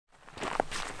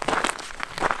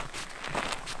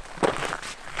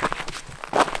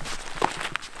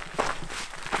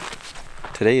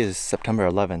Today is September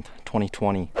 11th,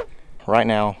 2020. Right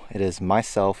now, it is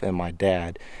myself and my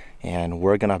dad, and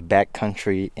we're gonna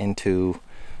backcountry into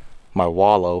my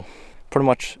wallow. Pretty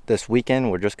much this weekend,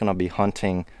 we're just gonna be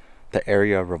hunting the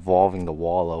area revolving the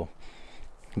wallow.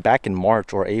 Back in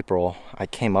March or April, I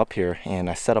came up here and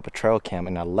I set up a trail cam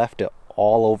and I left it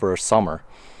all over summer.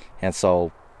 And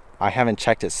so I haven't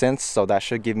checked it since, so that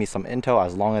should give me some intel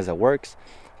as long as it works.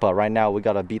 But right now we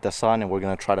gotta beat the sun and we're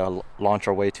gonna try to launch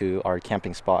our way to our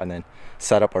camping spot and then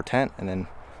set up our tent and then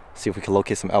see if we can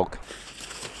locate some elk.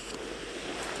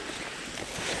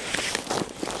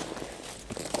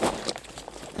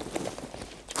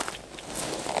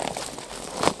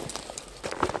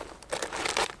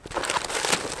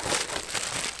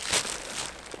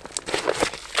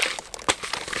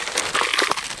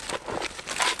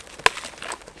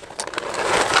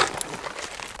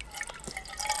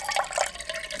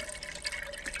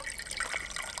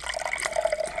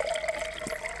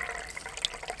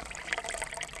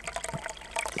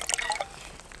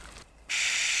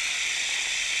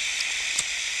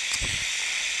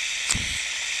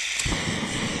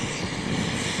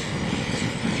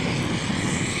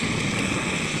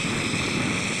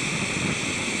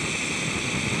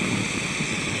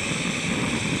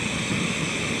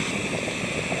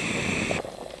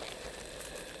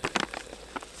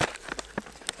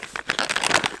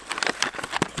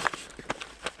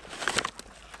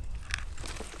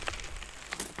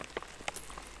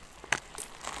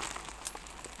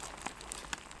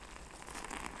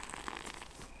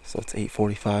 So it's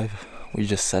 8:45. We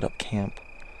just set up camp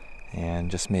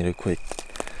and just made a quick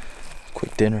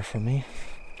dinner for me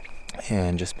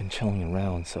and just been chilling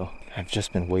around. So I've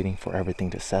just been waiting for everything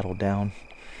to settle down.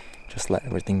 Just let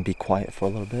everything be quiet for a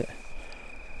little bit.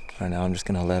 Right now I'm just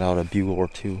gonna let out a bugle or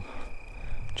two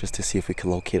just to see if we can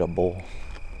locate a bull.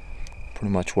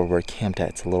 Pretty much where we're camped at,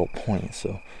 it's a little point,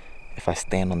 so if I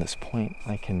stand on this point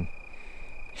I can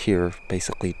hear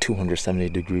basically 270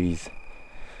 degrees.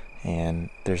 And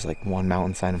there's like one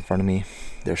mountainside in front of me,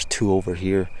 there's two over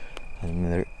here,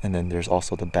 and then there's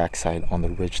also the backside on the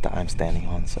ridge that I'm standing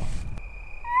on. So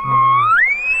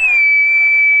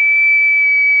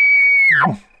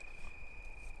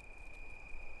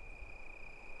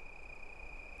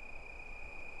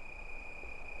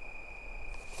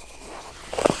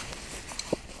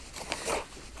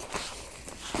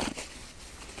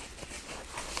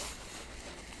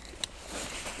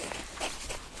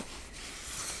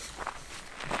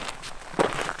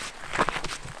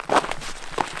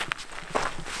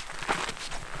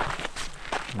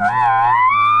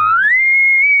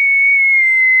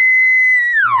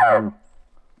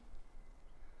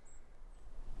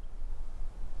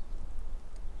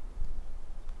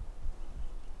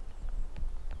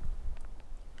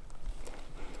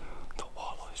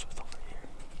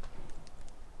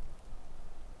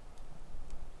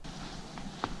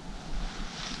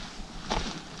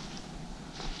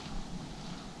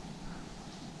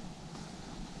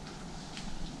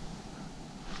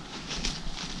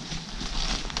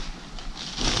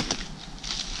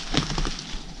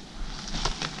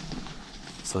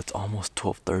So it's almost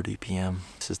 12:30 p.m.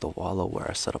 This is the wallow where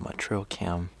I set up my trail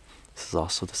cam. This is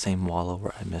also the same wallow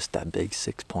where I missed that big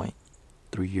 6-point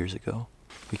 3 years ago.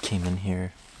 We came in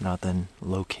here, nothing,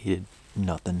 located,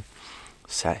 nothing,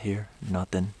 sat here,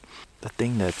 nothing. The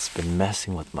thing that's been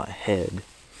messing with my head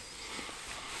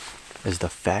is the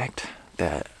fact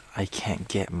that I can't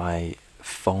get my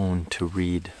phone to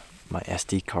read my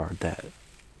SD card that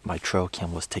my trail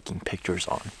cam was taking pictures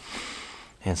on.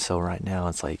 And so right now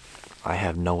it's like I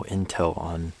have no intel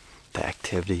on the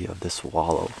activity of this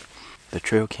wallow. The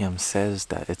trail cam says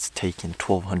that it's taken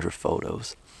 1,200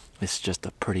 photos. It's just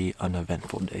a pretty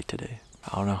uneventful day today.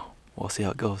 I don't know. We'll see how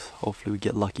it goes. Hopefully we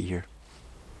get lucky here.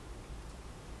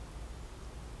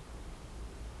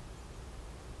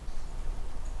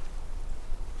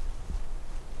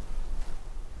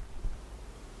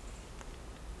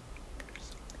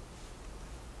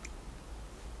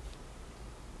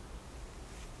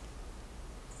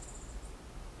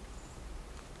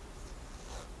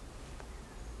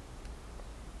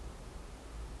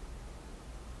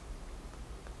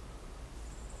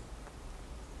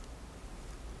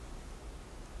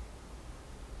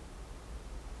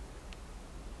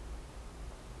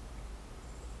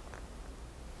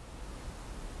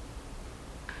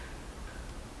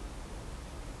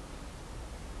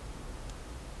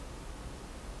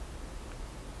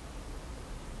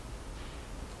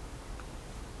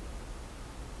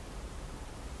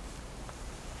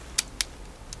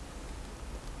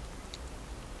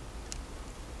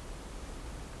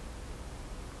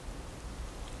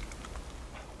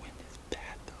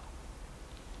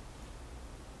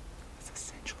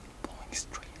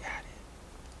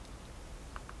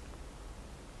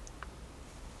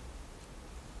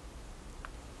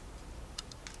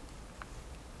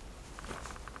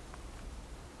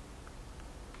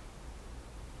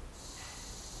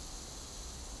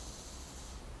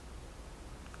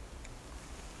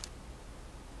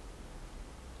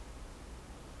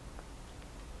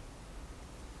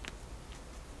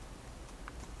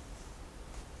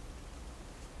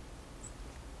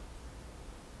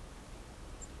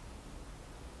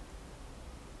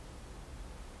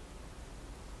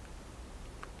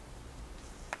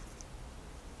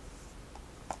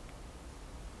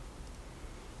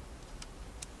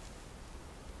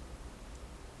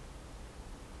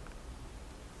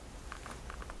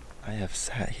 I have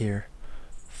sat here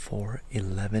for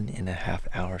 11.5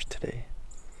 hours today.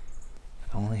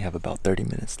 I only have about 30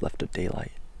 minutes left of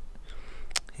daylight,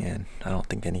 and I don't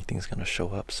think anything's gonna show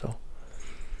up, so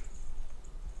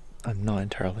I'm not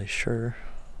entirely sure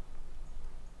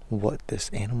what this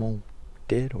animal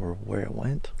did or where it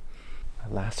went. I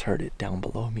last heard it down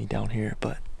below me down here,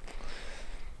 but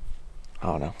I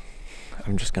don't know.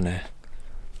 I'm just gonna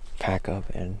pack up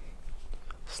and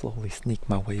slowly sneak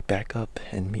my way back up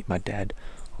and meet my dad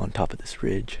on top of this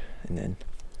ridge, and then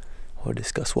we'll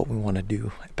discuss what we want to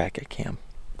do back at camp.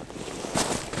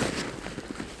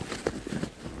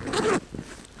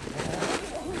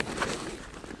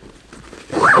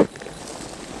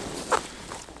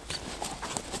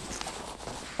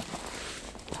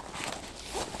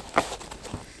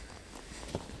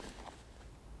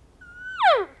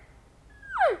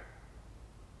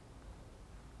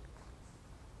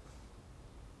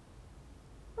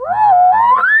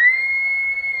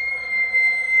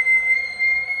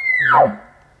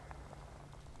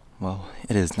 Well,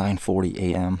 it is 9:40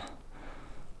 a.m.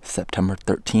 September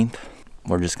 13th.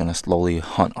 We're just gonna slowly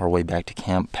hunt our way back to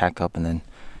camp, pack up, and then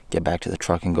get back to the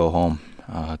truck and go home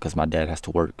because my dad has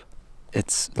to work.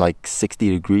 It's like 60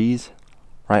 degrees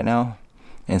right now,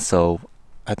 and so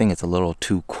I think it's a little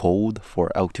too cold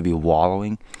for elk to be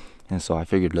wallowing, and so I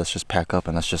figured let's just pack up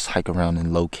and let's just hike around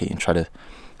and locate and try to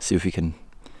see if we can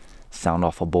sound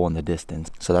off a bull in the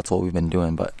distance. So that's what we've been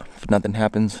doing, but if nothing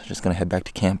happens, just gonna head back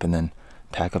to camp and then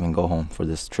pack up and go home for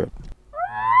this trip.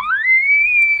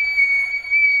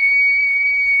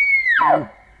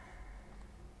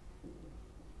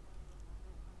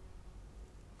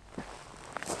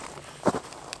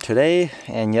 Today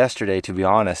and yesterday, to be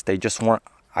honest, they just weren't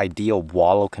ideal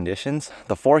wallow conditions.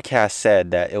 The forecast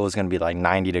said that it was going to be like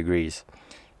 90 degrees.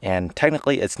 And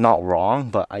technically it's not wrong,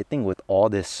 but I think with all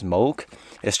this smoke,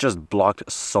 it's just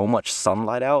blocked so much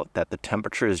sunlight out that the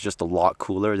temperature is just a lot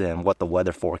cooler than what the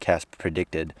weather forecast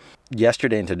predicted.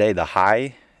 Yesterday and today, the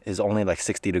high is only like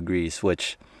 60 degrees,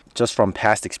 which just from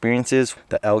past experiences,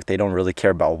 the elk, they don't really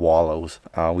care about wallows.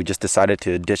 We just decided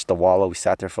to ditch the wallow. We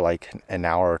sat there for like an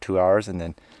hour or 2 hours, and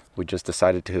then we just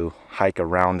decided to hike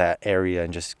around that area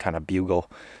and just kind of bugle,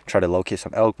 try to locate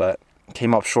some elk, but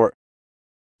came up short.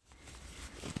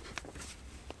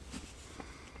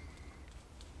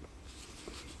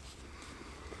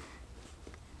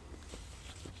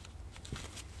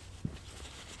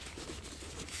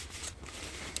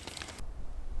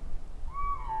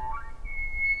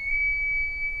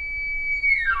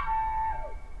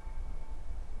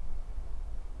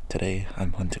 Today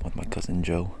I'm hunting with my cousin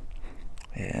Joe,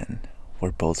 and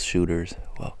we're both shooters.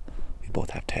 Well, we both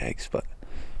have tags, but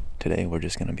today we're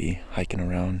just gonna be hiking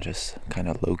around, just kind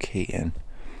of locate and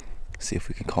see if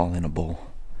we can call in a bull.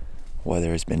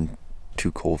 Weather has been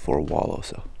too cold for a wallow,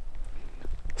 so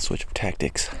switch of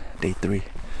tactics. Day 3,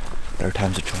 third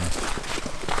time's a charm.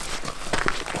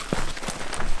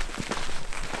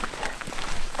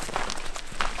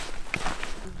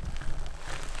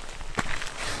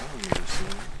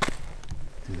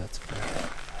 Dude, that's fair.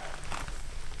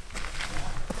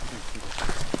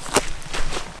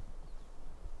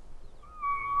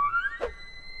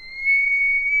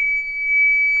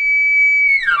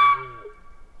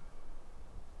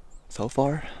 So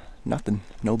far, nothing.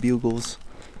 No bugles.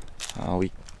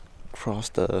 We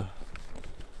crossed a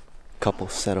couple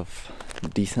set of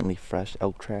decently fresh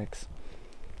elk tracks.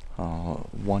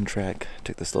 One track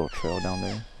took this little trail down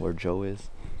there where Joe is,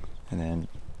 and then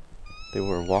they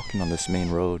were walking on this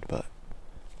main road, but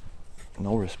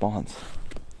no response.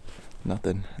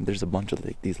 Nothing. There's a bunch of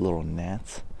like these little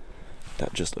gnats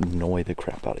that just annoy the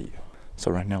crap out of you. So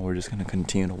right now we're just gonna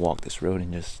continue to walk this road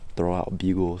and just throw out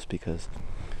bugles, because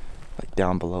like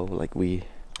down below, like we're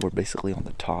basically on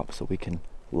the top, so we can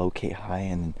locate high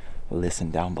and listen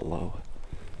down below.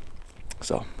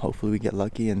 So hopefully we get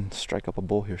lucky and strike up a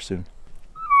bull here soon.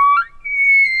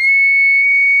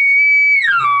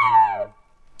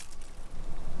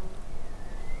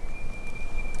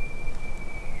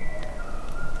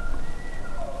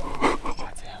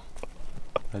 Goddamn.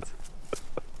 That's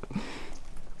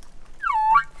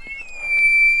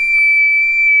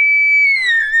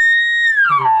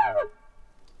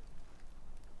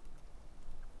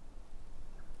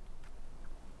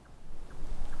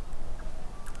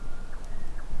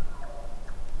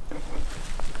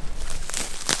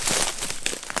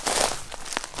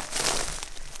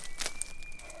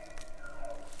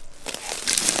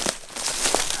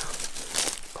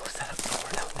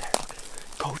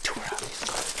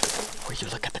you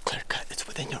look at the clear cut, it's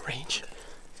within your range.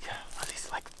 Yeah, at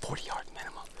least like 40 yards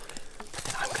minimum. But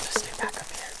then I'm gonna stay back up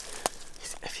here.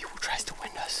 If he tries to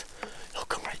wind us, he'll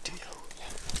come right to you.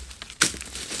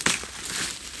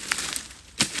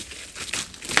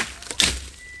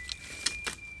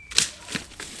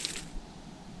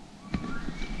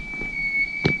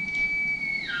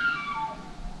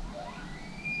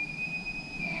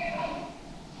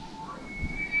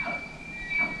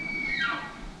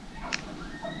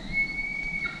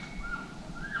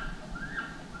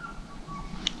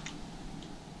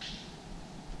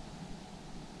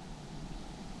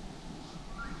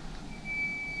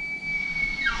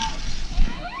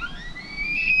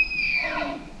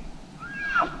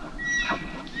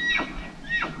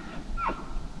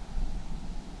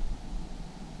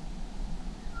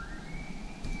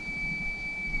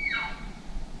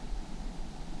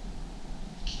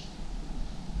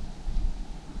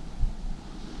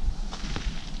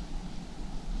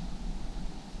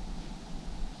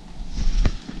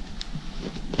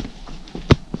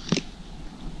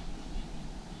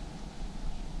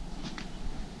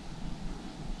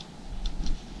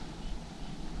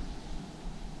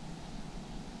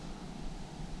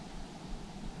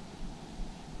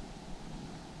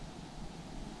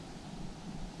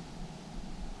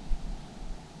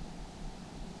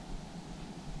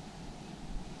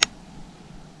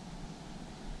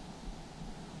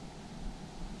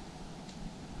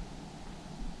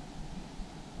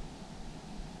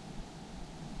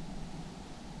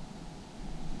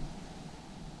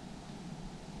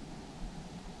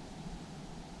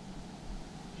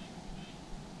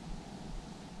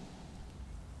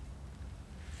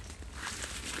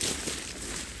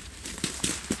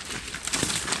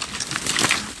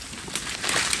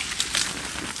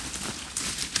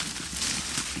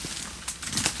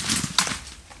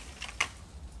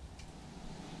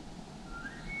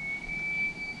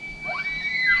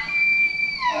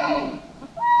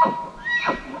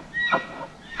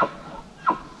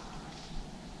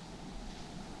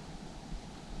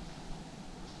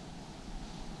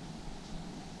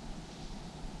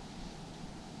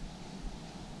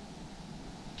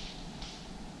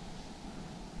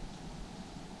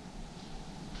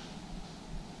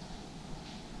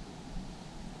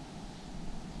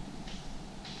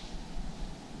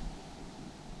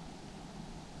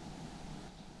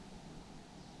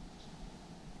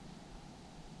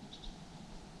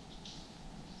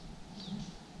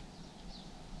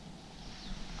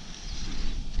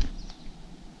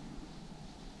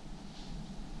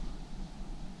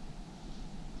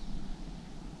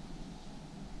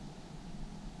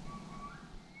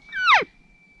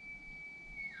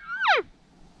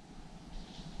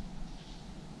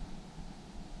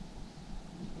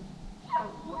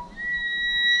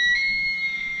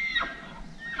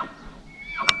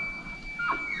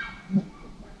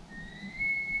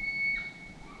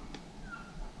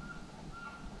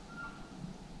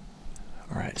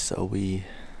 So we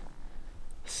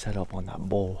set up on that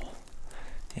bowl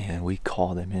and we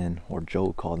called him in, or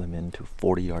Joe called him in to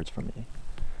 40 yards from me.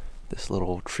 This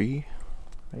little tree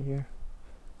right here.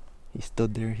 He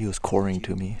stood there, he was coring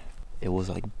to me. It was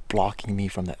like blocking me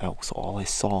from the elk, so all I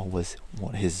saw was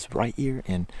his right ear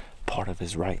and part of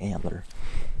his right antler.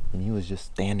 And he was just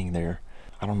standing there.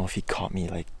 I don't know if he caught me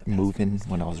like moving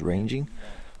when I was ranging,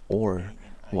 or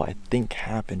what I think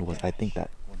happened was, I think that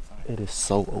it is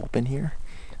so open here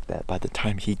that by the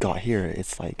time he got here,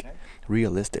 it's like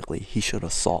realistically he should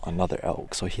have saw another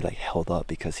elk, so he like held up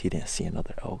because he didn't see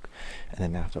another elk. And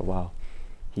then after a while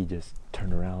he just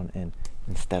turned around, and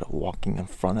instead of walking in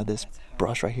front of this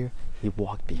brush right here, he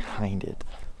walked behind it.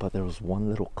 But there was one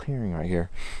little clearing right here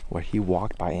where he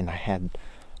walked by, and I had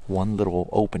one little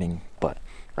opening, but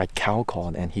I cow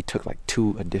called and he took like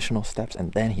 2 additional steps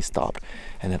and then he stopped,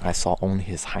 and then I saw only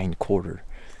his hind quarter,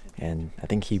 and I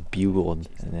think he bugled,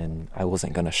 and then I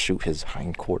wasn't gonna shoot his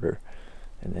hind quarter,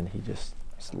 and then he just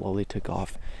slowly took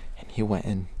off and he went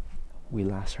in. We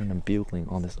last heard him bugling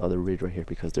on this other ridge right here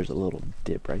because there's a little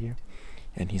dip right here,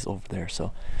 and he's over there.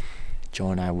 So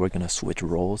Joe and I, we're gonna switch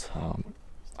roles.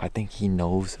 I think he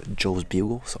knows Joe's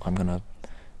bugle, so I'm gonna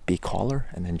be caller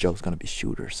and then Joe's gonna be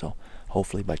shooter. So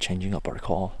hopefully by changing up our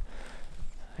call,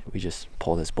 we just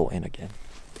pull this bull in again.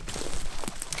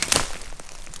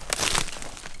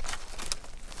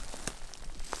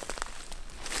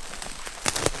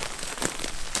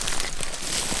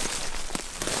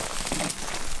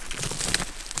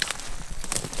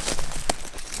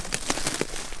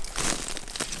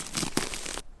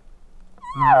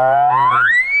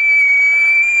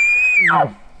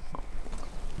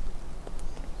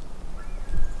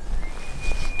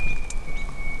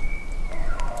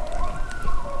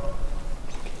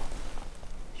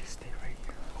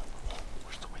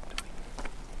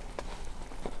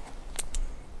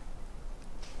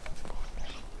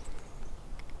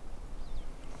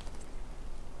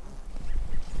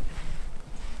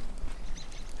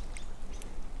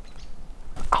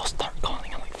 I'll start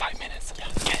calling in like 5 minutes. Yeah,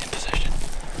 get in position.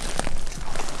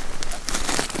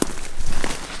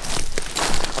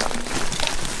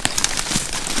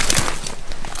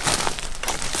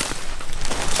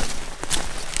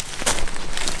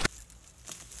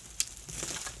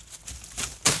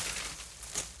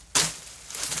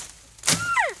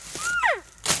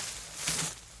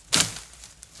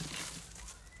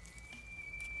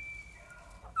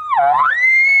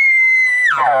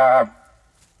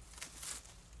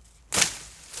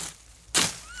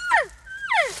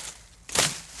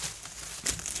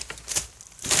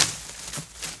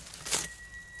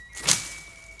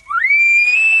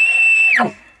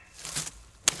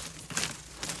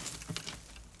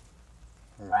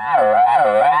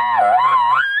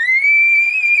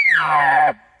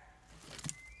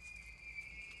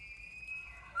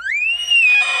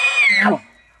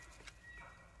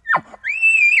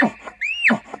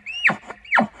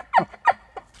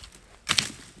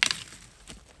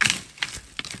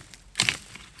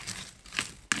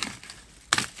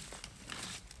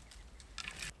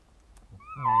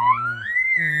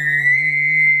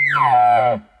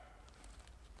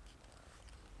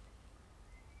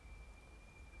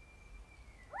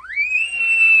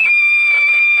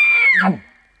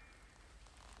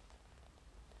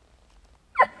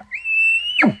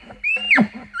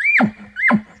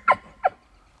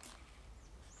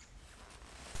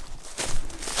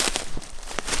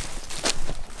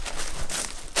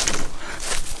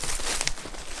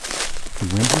 You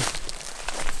winded?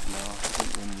 No, I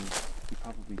didn't wind me. He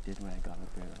probably did when I got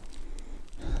up there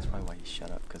though. That's probably why he shut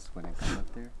up, because when I got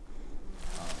up there,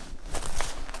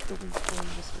 the wind's blowing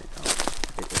this way down.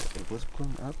 It was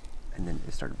blowing up, and then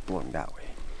it started blowing that way,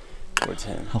 towards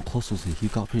him. How close was he? You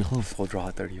got pretty close. Full draw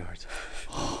at 30 yards.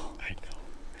 I know.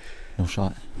 No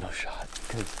shot? No shot.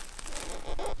 Because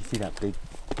you see that big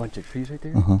bunch of trees right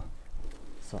there? Uh-huh.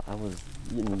 So I was,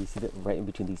 you see that right in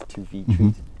between these 2 V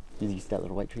trees? You see that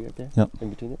little white tree right there? Yep. In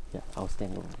between it? Yeah, I was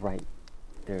standing right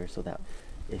there so that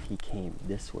if he came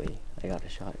this way, I got a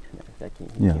shot. And if he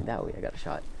came that way, I got a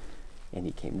shot. And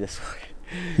he came this way.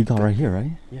 He got right here,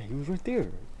 right? Yeah, he was right there.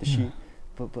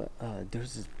 But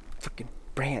there's this freaking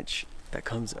branch that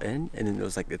comes in, and then it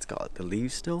was like, it's got the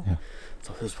leaves still. Yeah.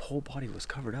 So his whole body was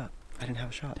covered up. I didn't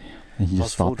have a shot. And he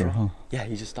just stopped there, huh? Yeah,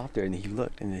 he just stopped there, and he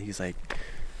looked, and then he's like,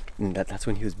 and that's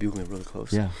when he was bugling really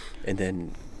close. Yeah. And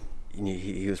then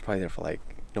he was probably there for like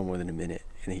no more than a minute,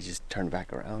 and he just turned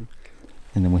back around.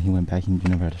 And then when he went back, you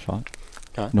never had a shot?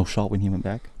 Huh? No shot when he went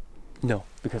back? No,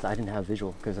 because I didn't have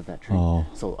visual because of that tree. Oh.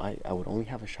 So I would only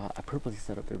have a shot. I purposely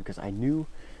set up there because I knew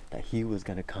that he was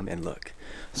gonna come and look.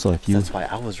 So if you... That's why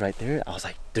I was right there. I was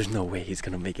like, there's no way he's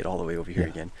gonna make it all the way over here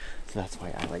again. So that's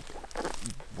why I like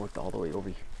worked all the way over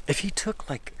here. If he took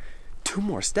like 2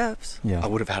 more steps, I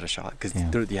would have had a shot because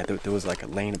there was like a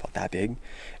lane about that big,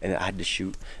 and I had to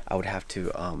shoot. I would have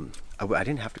to I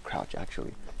didn't have to crouch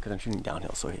actually because I'm shooting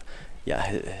downhill. So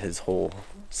his whole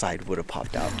side would have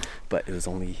popped out, but it was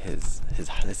only his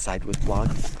side was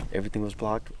blocked. Everything was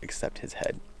blocked except his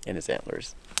head and his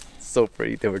antlers. So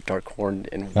pretty. They were dark horned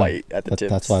and white at the tips.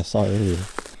 That's why I saw it earlier.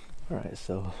 All right,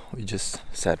 so we just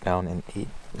sat down and ate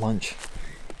lunch,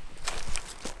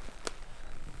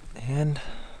 and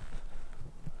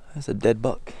there's a dead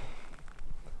buck.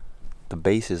 The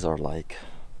bases are like,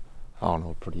 I don't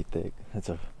know, pretty thick.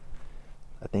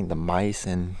 I think the mice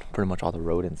and pretty much all the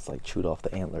rodents like chewed off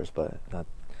the antlers, but that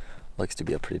looks to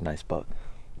be a pretty nice buck.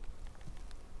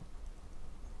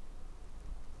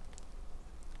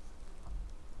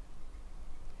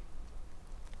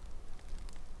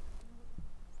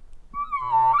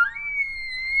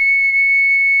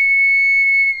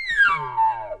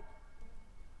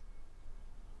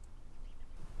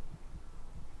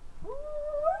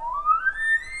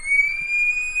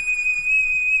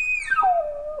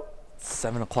 It's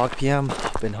 7:00 p.m.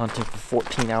 I've been hunting for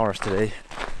 14 hours today.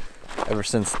 Ever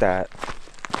since that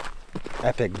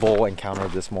epic bull encounter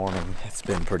this morning, it's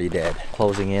been pretty dead.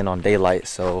 Closing in on daylight,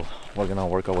 so we're gonna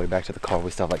work our way back to the car. We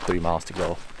still have like 3 miles to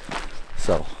go.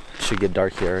 So it should get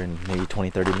dark here in maybe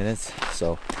 20-30 minutes.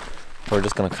 So we're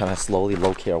just gonna kind of slowly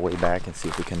locate our way back and see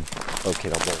if we can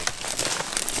locate our bull.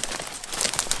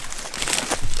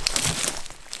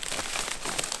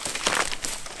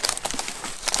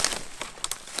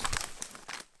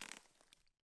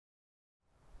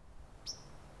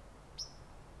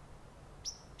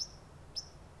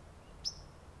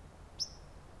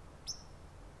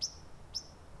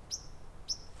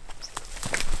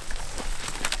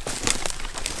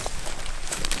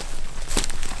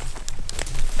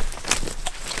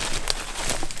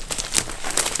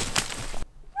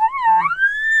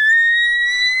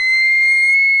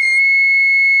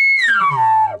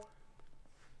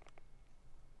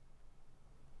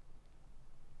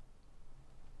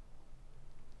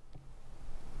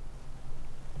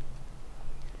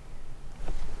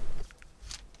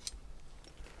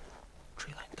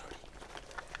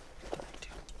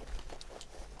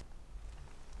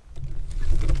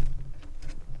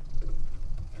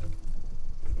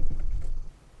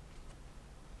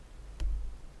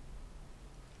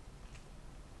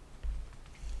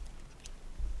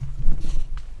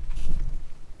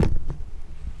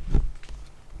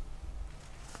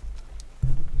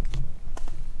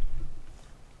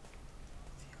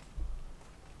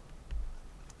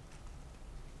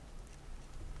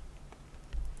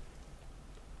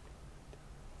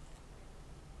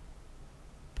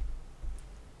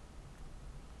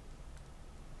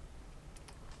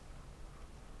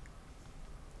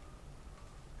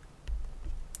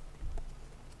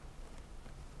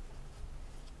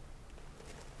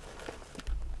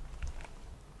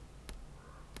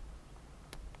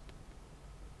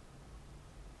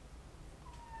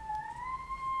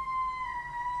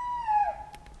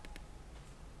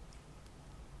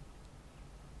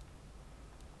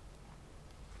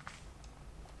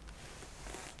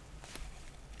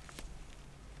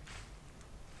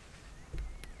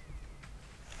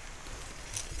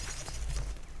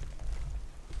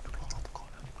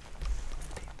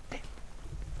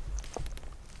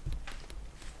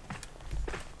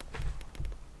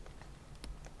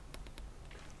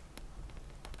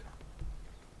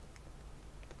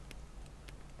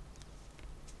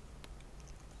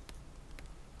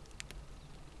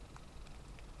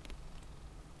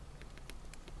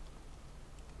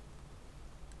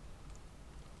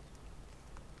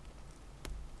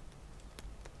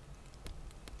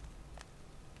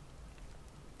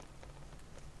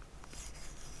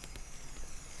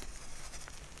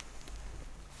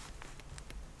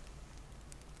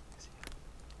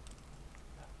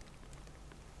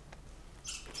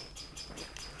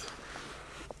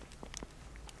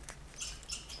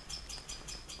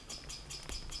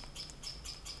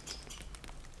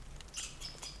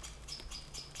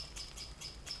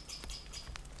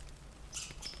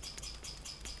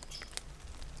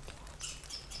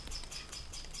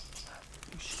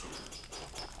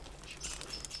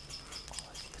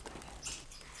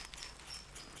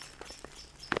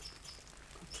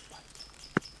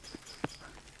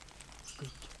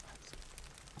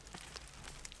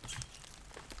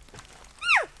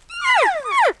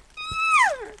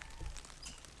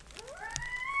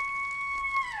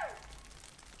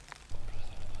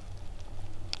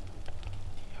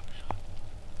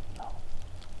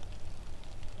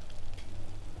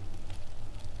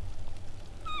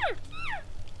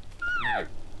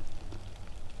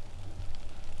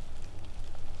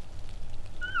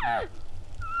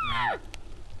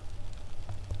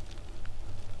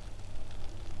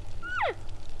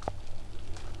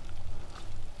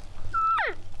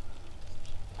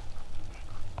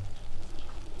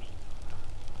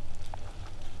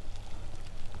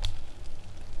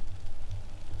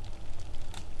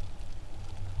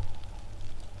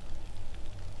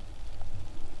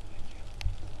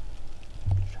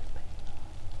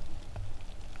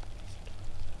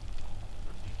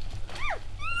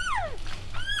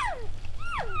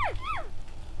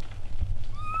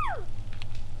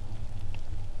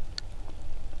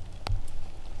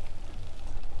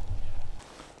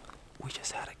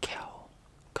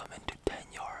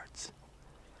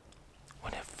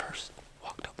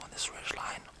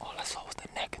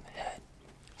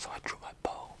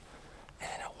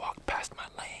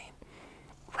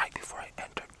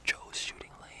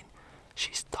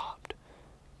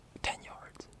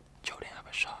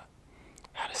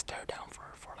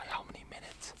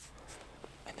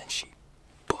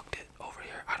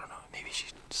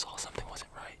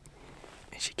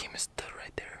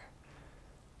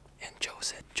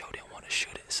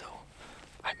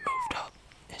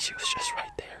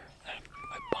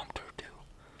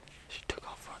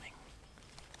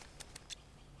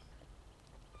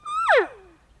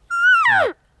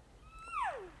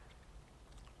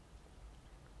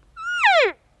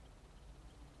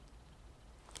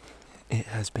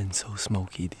 has been so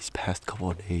smoky these past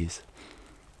couple of days.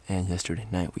 And yesterday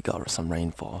night we got some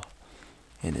rainfall.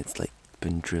 And it's like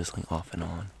been drizzling off and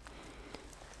on.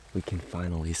 We can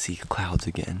finally see clouds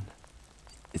again.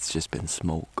 It's just been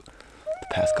smoke the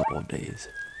past couple of days.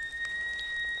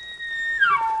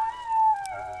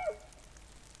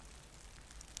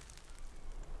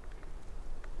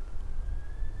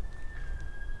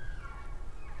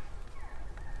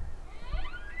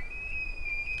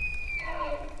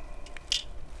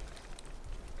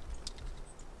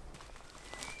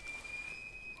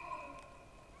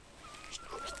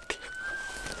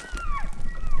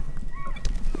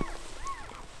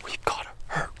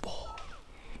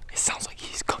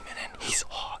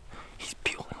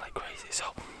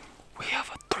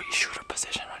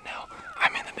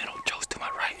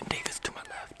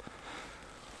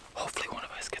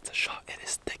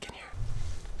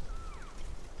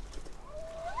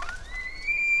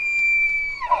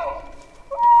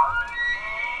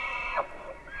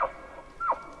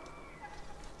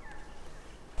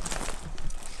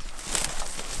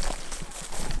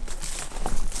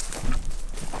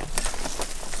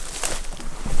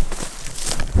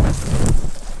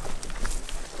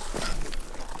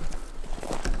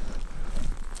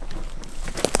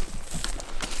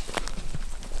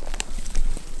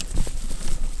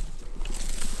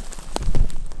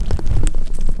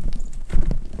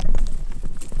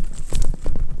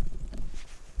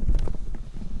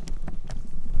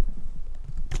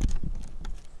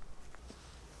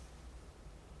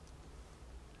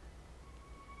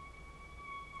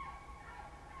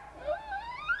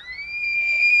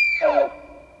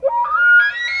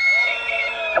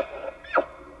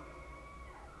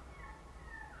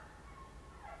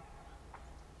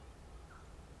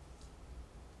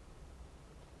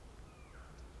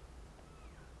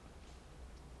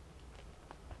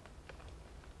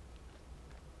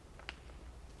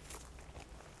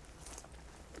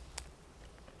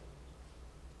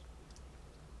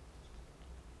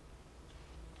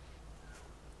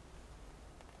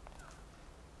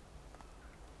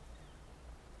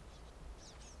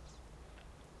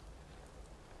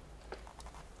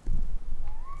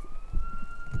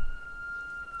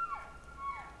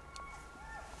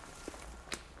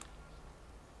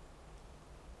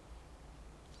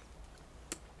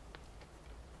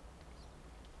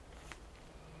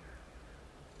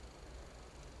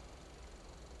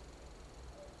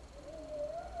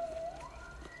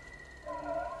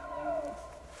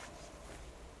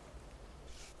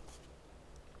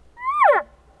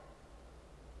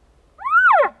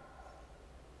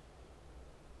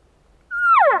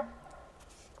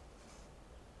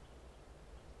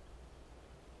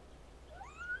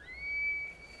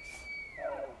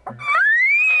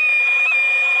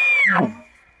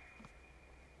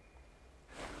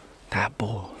 That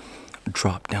bull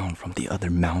dropped down from the other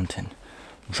mountain,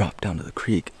 dropped down to the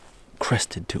creek,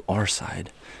 crested to our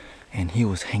side, and he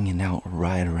was hanging out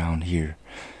right around here.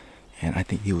 And I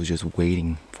think he was just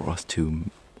waiting for us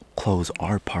to close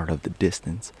our part of the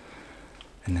distance.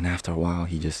 And then after a while,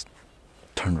 he just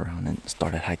turned around and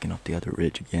started hiking up the other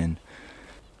ridge again.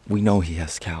 We know he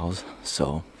has cows,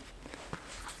 so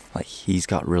like he's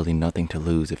got really nothing to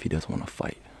lose if he doesn't want to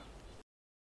fight.